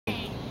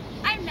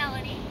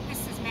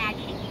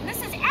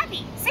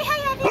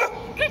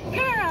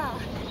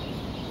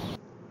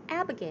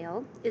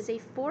Abigail is a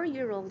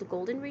 4-year-old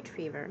golden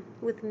retriever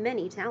with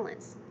many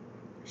talents.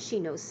 She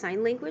knows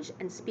sign language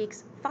and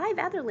speaks 5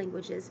 other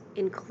languages,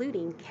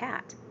 including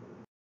cat.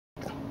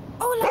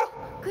 Hola!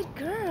 Good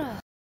girl.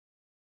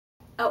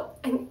 Oh,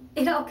 and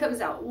it all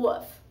comes out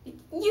woof.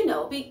 You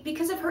know,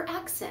 because of her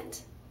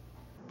accent.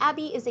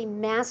 Abby is a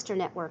master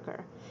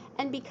networker,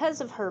 and because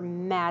of her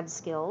mad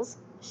skills,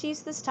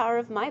 she's the star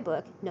of my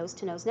book, Nose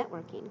to Nose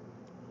Networking.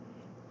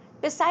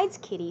 Besides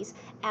kitties,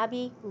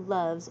 Abby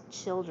loves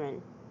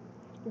children.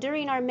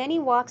 During our many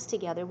walks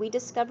together, we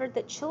discovered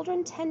that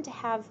children tend to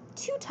have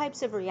 2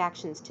 types of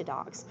reactions to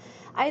dogs.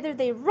 Either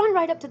they run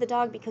right up to the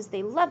dog because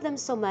they love them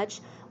so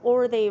much,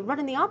 or they run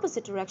in the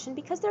opposite direction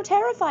because they're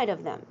terrified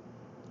of them.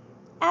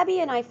 Abby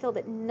and I feel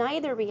that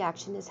neither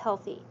reaction is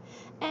healthy,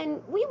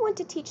 and we want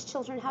to teach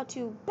children how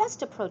to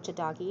best approach a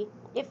doggy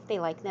if they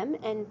like them,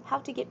 and how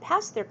to get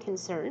past their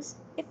concerns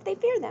if they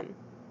fear them.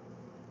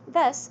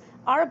 Thus,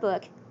 our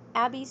book,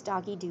 Abby's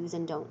Doggy Dos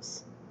and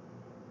Don'ts.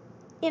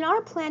 In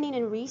our planning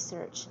and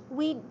research,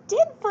 we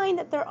did find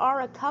that there are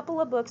a couple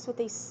of books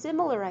with a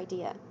similar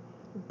idea,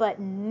 but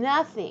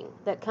nothing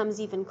that comes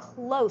even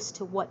close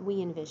to what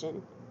we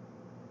envision.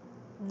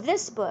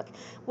 This book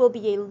will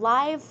be a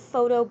live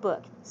photo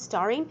book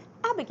starring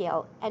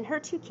Abigail and her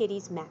 2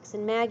 kitties, Max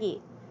and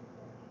Maggie.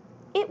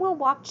 It will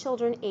walk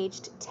children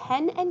aged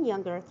 10 and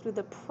younger through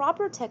the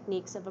proper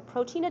techniques of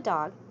approaching a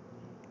dog,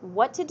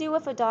 what to do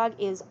if a dog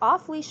is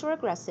off-leash or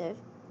aggressive,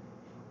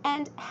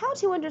 and how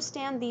to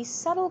understand the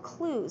subtle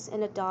clues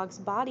in a dog's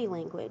body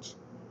language.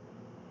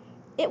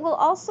 It will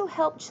also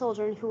help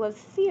children who have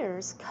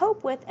fears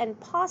cope with and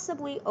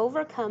possibly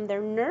overcome their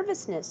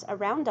nervousness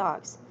around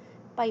dogs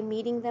by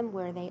meeting them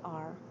where they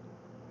are.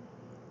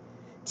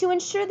 To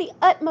ensure the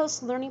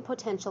utmost learning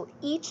potential,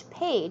 each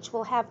page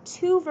will have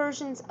 2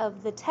 versions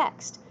of the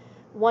text,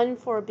 one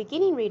for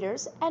beginning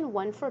readers and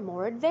one for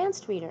more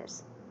advanced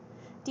readers.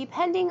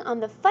 Depending on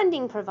the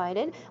funding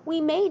provided,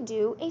 we may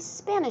do a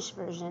Spanish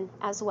version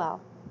as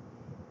well.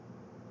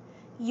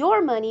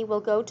 Your money will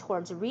go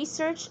towards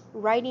research,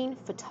 writing,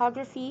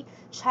 photography,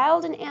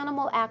 child and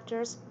animal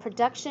actors,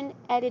 production,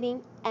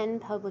 editing, and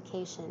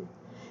publication.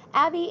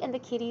 Abby and the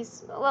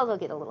kitties, well, they'll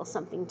get a little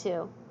something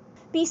too.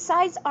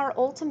 Besides our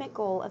ultimate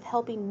goal of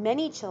helping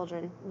many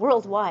children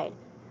worldwide,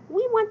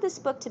 we want this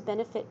book to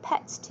benefit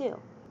pets too.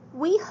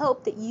 We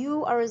hope that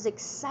you are as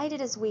excited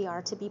as we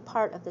are to be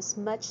part of this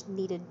much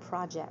needed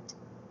project.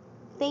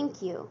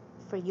 Thank you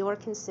for your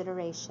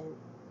consideration.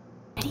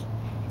 Ready?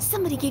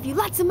 Somebody gave you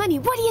lots of money.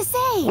 What do you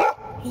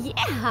say?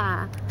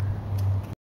 Yeah!